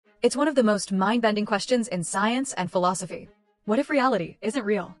It's one of the most mind-bending questions in science and philosophy. What if reality isn't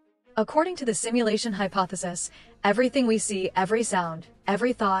real? According to the simulation hypothesis, everything we see, every sound,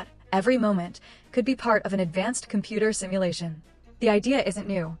 every thought, every moment, could be part of an advanced computer simulation. The idea isn't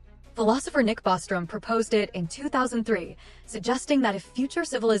new. Philosopher Bostrom proposed it in 2003, suggesting that if future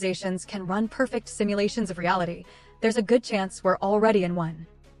civilizations can run perfect simulations of reality, there's a good chance we're already in one.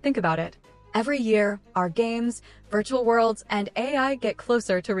 Think about it. Every year, our games, virtual worlds, and AI get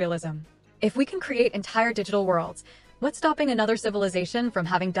closer to realism. If we can create entire digital worlds, what's stopping another civilization from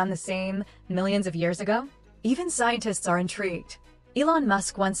having done the same millions of years ago? Even scientists are intrigued. Elon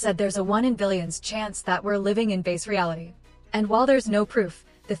Musk once said there's a 1 in billions chance that we're living in base reality. And while there's no proof,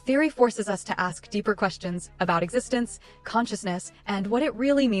 the theory forces us to ask deeper questions about existence, consciousness, and what it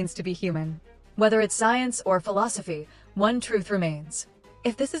really means to be human. Whether it's science or philosophy, one truth remains.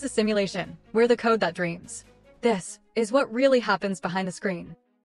 If this is a simulation, we're the code that dreams. This is what really happens behind the screen.